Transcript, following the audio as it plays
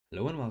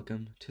Hello and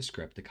welcome to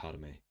Skript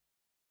Academy.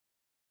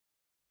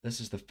 This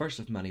is the first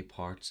of many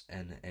parts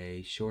in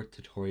a short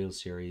tutorial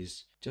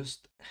series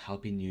just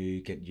helping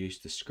you get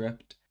used to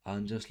Skript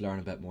and just learn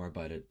a bit more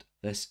about it.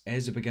 This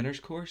is a beginner's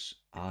course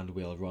and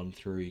we'll run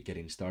through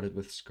getting started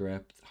with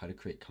Skript, how to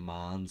create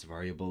commands,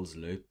 variables,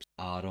 loops,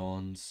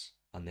 add-ons,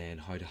 and then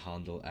how to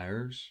handle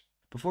errors.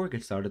 Before we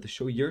get started, to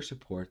show your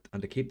support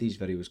and to keep these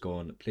videos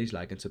going, please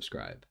like and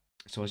subscribe.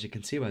 So as you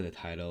can see by the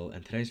title,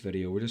 in today's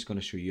video we're just going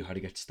to show you how to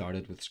get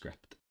started with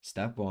Skript.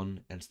 Step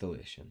 1,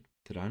 installation.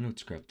 To download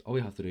Skript, all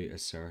we have to do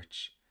is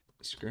search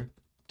Skript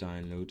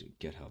download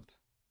GitHub.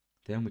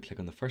 Then we click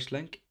on the first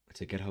link. It's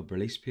a GitHub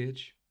release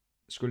page.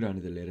 Scroll down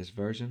to the latest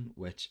version,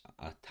 which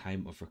at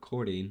time of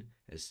recording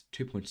is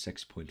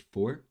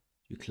 2.6.4.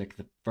 You click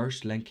the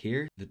first link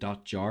here, the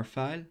 .jar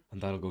file,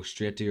 and that'll go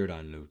straight to your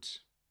downloads.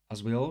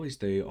 As we always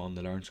do on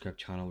the Learn Skript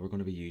channel, we're going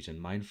to be using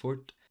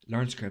Mindfort.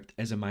 Learn Skript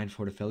is a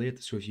Mindfort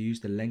affiliate, so if you use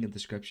the link in the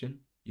description,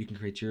 you can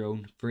create your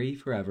own free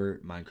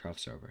forever Minecraft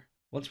server.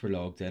 Once we're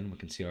logged in, we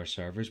can see our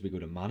servers. We go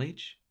to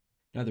manage.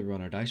 Now that we're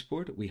on our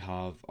dashboard, we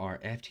have our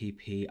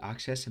FTP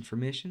access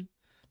information.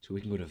 So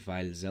we can go to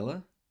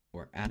FileZilla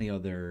or any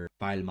other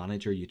file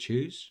manager you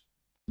choose.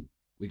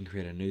 We can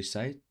create a new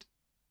site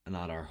and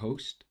add our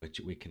host, which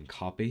we can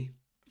copy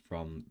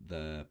from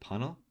the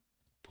panel.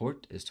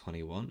 Port is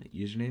 21.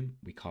 Username,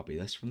 we copy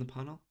this from the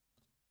panel.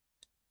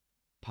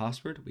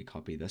 Password, we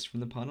copy this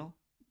from the panel.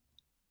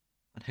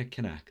 And hit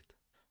connect.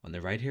 On the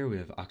right here, we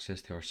have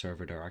access to our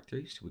server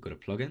directories. We go to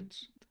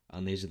plugins,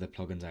 and these are the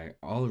plugins I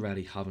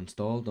already have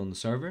installed on the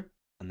server.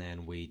 And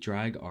then we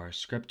drag our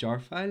Skript jar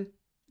file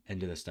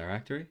into this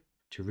directory.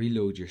 To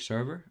reload your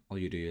server, all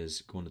you do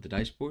is go into the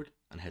dashboard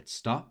and hit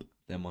stop.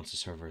 Then once the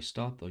server is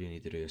stopped, all you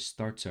need to do is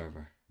start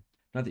server.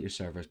 Now that your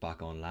server is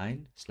back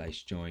online,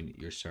 /join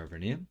your server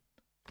name,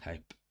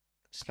 type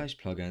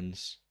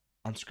 /plugins,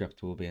 and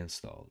Skript will be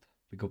installed.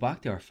 We go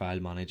back to our file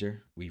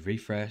manager, we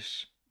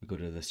refresh, we go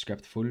to the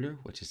Skript folder,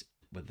 which is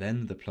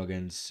within the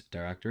plugins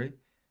directory,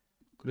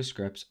 go to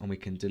scripts, and we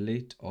can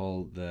delete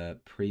all the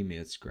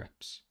pre-made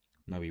scripts.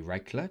 Now we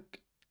right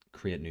click,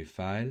 create new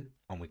file,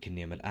 and we can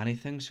name it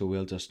anything. So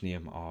we'll just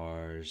name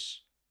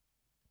ours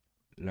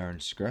Learn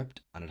Skript,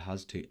 and it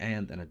has to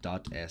end in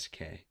a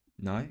 .sk.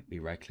 Now we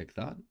right click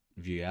that,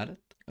 view edit,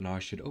 and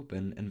ours should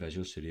open in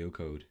Visual Studio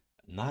Code.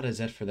 And that is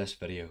it for this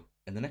video.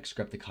 In the next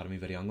Skript Academy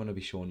video, I'm going to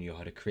be showing you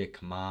how to create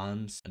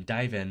commands and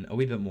dive in a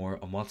wee bit more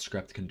on what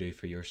Skript can do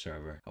for your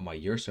server and why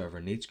your server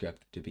needs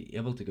Skript to be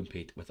able to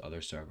compete with other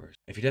servers.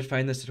 If you did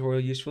find this tutorial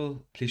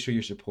useful, please show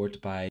your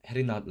support by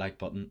hitting that like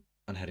button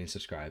and hitting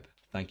subscribe.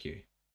 Thank you.